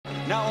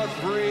now a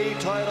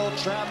 3-title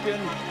champion,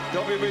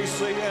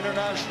 WBC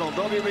International,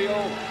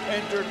 WBO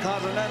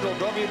Intercontinental,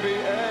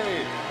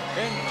 WBA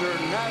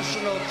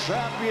International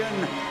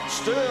Champion,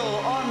 still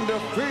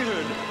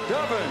undefeated,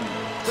 Devin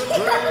the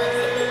Dream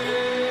Haney.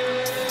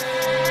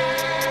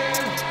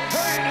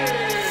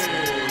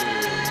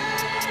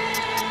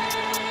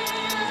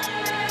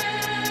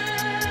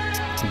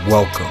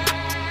 Welcome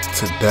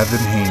to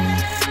Devin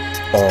Haney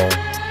All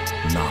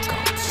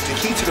Knockouts. The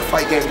key to the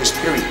fight game is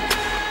period.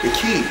 The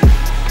key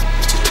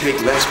is to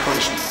take less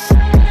punishment.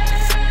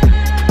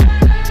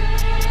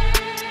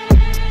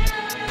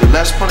 The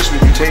less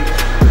punishment you take,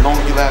 the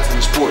longer you last in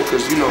the sport.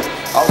 Because, you know,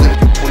 I was in it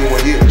for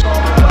 21 years.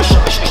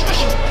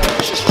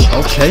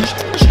 Okay.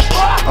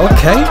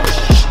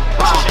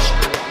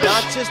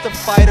 Not just a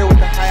fighter with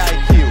a high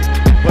IQ,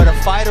 but a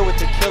fighter with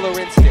the killer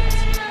instinct.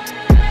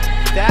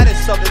 That is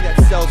something that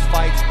sells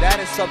fights. That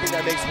is something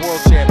that makes world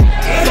champions.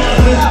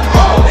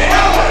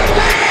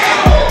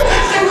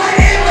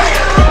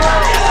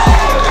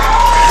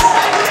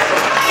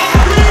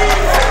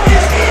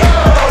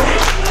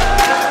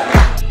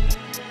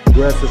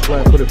 Aggressive,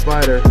 flat-footed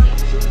fighter.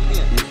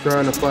 He's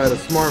trying to fight a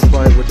smart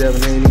fight with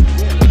Devin Haney.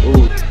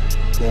 Ooh,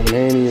 Devin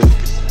Haney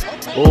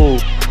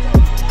is,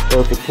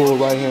 perfect pull,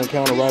 right-hand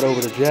counter right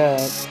over the jab.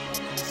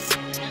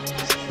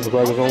 Looks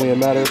like it's only a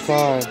matter of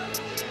time.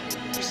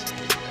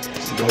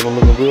 Devin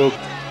looking real.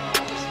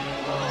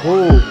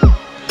 Ooh,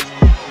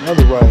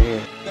 another right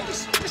hand.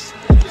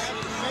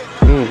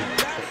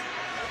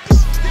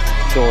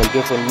 Showing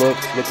different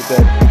looks. Look at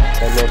that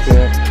left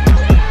hand.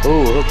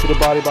 Ooh, hook to the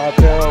body by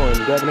Perez,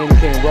 and Devin Haney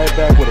came right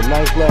back with a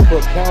nice left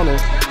hook counter.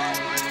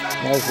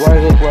 Nice right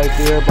hook right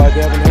there by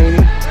Devin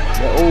Haney.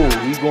 Oh,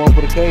 he's going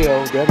for the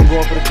KO. Devin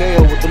going for the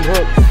KO with them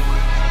hooks.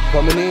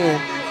 Coming in.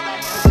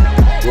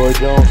 Roy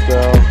Jones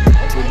style.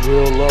 Getting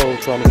real low,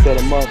 trying to set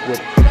him up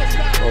with.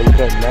 Oh, he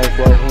cut nice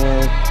right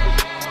hand.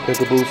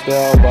 Peekaboo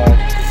style by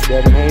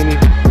Devin Haney.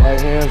 Right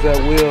hands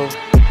at will.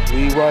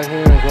 Lead right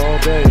hands all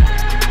day.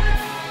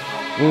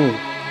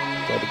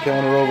 Got the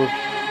counter over.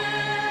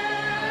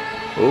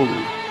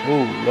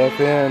 Left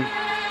hand.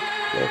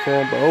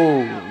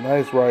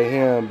 Nice right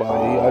hand by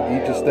he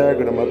just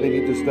staggered him. I think he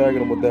just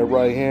staggered him with that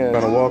right hand.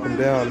 Trying to walk him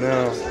down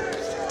now.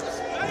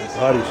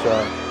 Body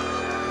shot.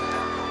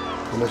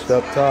 Finished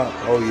up top.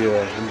 Oh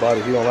yeah,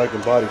 he don't like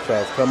them body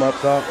shots. Come up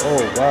top.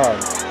 Oh wow.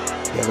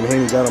 Devin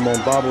Haney got him on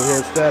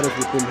bobblehead status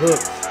with them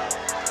hooks.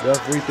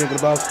 Referee thinking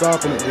about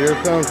stopping it. Here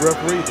it comes,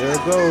 referee. There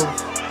it goes.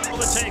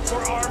 The take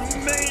for our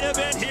main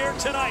event here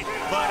tonight.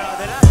 But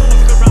that was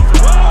a good round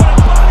for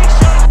body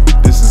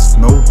shot. This is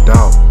no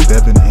doubt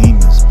Devin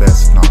Haney's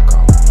best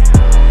knockout.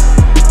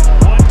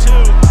 1-2,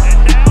 and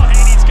now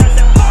Haney's got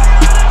that fire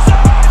in his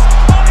eyes.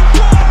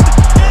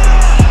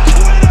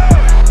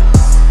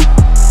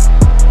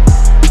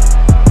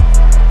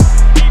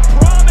 He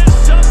promised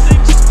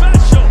something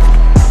special,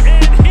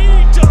 and he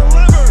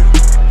delivered.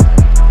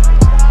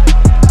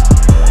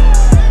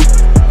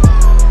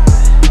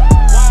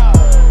 Wow,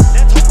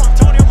 let's hope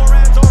Antonio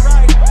Moran's all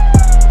right.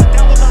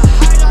 That was a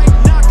highlight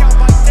knockout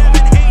by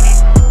Devin Haney.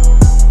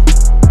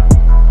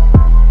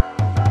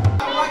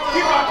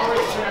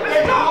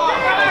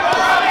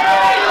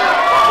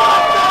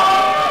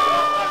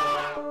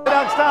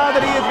 Style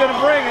that he is going to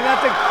bring, and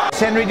that's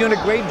Henry doing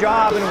a great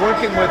job in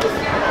working with,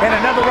 and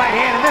another right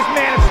hand, and this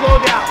man is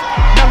slowed down.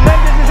 Now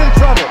Melendez is in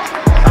trouble,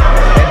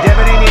 and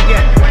Devin Haney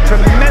again,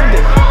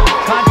 tremendous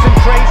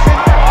concentration,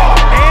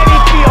 and he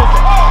feels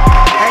it,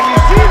 and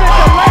you see the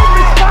delayed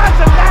response,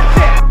 and that's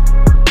it.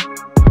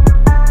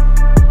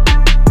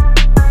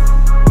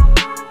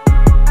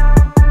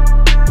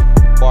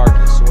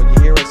 Vargas. So when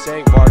you hear us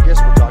saying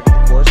Vargas, we're talking,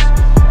 of course,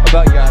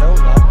 about Jairo.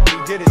 What he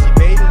did is he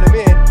baited him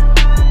in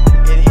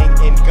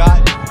and got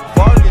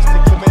Vargas to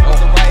come in with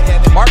the right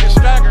hand. Vargas is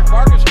staggered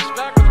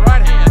with the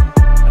right hand.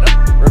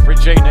 And referee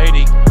Jay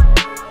Nady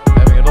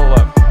having a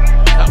little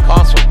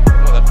console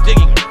with a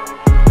digging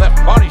left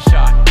body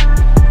shot.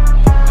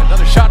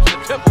 Another shot to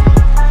the temple.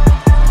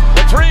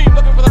 The Dream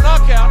looking for the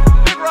knockout.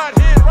 Big right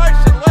hand,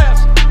 rights and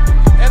lefts.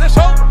 And it's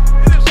over.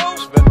 It is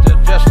over. But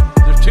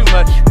there's too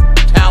much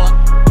talent,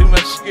 too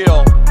much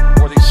skill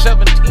for the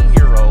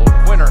 17-year-old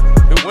winner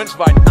who wins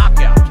by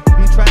knockout.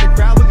 He tried to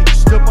grab him, he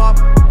stood up,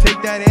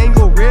 take that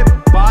angle, rip,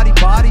 body,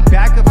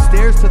 back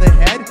upstairs to the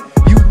head.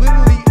 You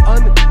literally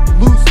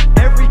unloose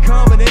every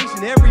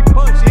combination, every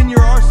punch in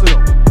your arsenal.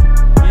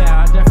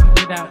 Yeah, I definitely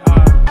did that.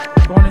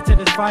 Going into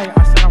this fight,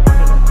 I said I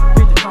wanted to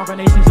pick the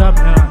combinations up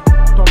and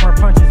throw more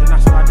punches, and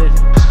that's what I did.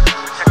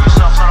 Protect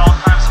yourself at all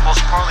times, and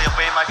most importantly,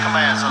 obey my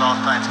commands at all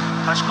times.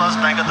 Touch gloves,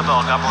 bang at the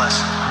bell. God bless.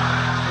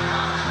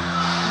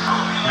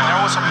 And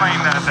there was some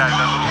playing that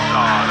little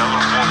ball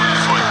with the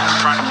foot,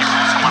 trying to keep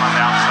someone on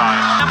the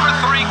outside. Number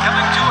 3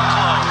 coming to a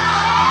close.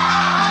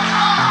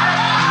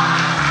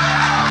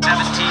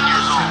 17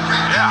 years old.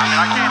 Yeah, I mean,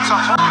 I can't tell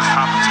this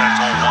top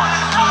protect on one.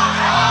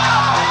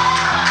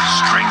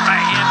 Straight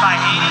right hand by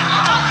Haney.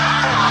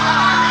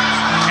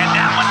 And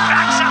that one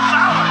backs up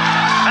Fowler.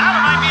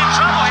 Fowler might be in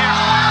trouble here.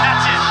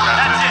 That's it.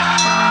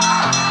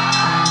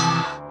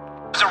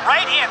 It was a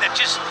right hand that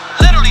just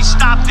literally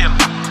stopped him.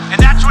 And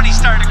that's when he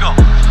started to go.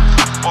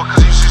 Well,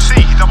 because you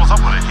see, he doubles up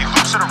with it. He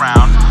loops it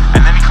around,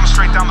 and then he comes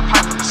straight down the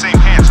pipe with the same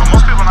hand. So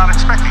most people are not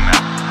expecting that.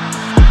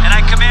 And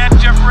I command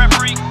Jeff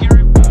referee.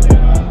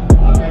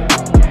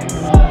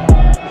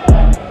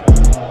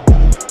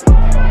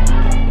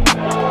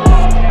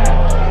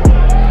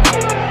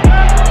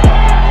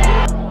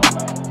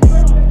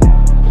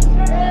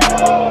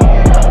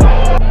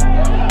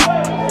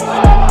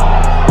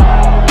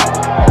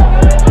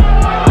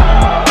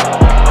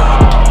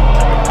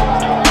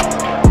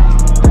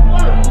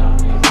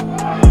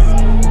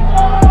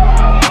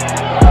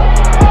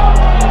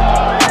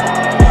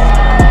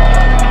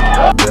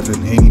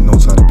 Devin Haney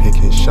knows how to pick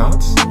his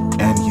shots,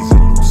 and he's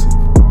elusive.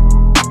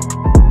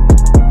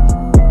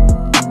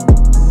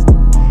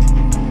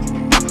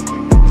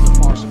 He's a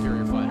far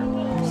superior fighter.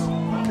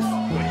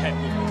 Good head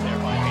movement there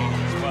by Haney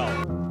as well.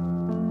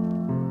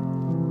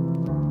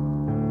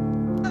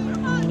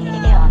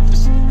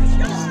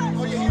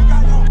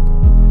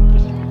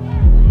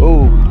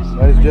 Oh,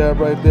 nice jab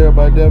right there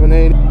by Devin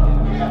Haney.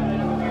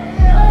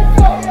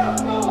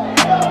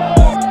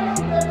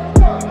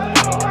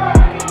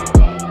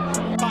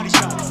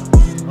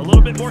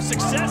 More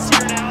success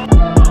here now.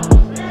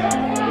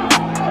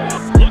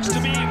 Looks to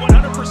be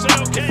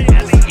 100% okay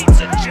as he eats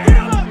a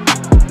jab.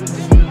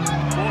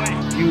 Boy.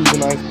 Use a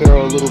nice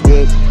barrel a little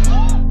bit.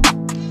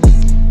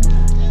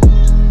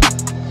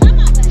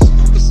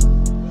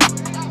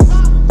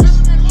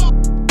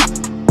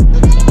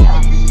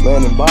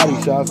 Landing body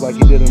shots like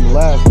he did in the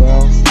last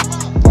round.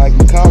 Mike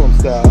McCollum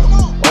style.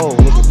 Oh,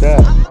 look at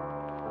that.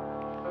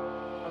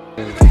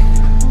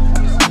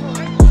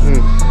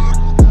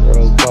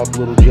 Barrel top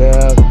little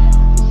jab.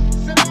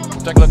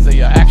 Take a look at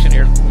the action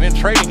here. Men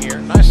trading here.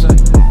 Nice.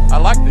 I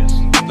like this.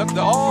 Look,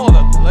 the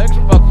legs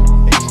are buckled.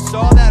 And you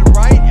saw that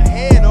right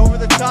hand over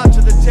the top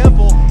to the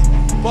temple,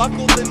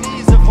 buckled the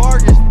knees of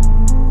Vargas.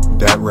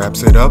 That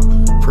wraps it up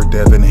for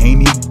Devin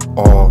Haney,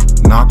 all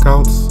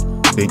knockouts.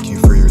 Thank you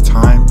for your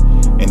time,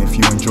 and if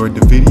you enjoyed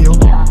the video,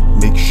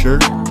 make sure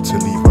to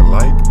leave a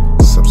like,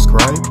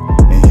 subscribe,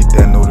 and hit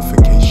that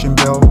notification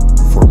bell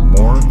for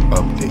more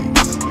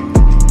updates.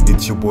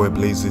 It's your boy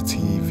Blazer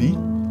TV,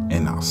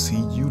 and I'll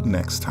see you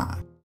next time.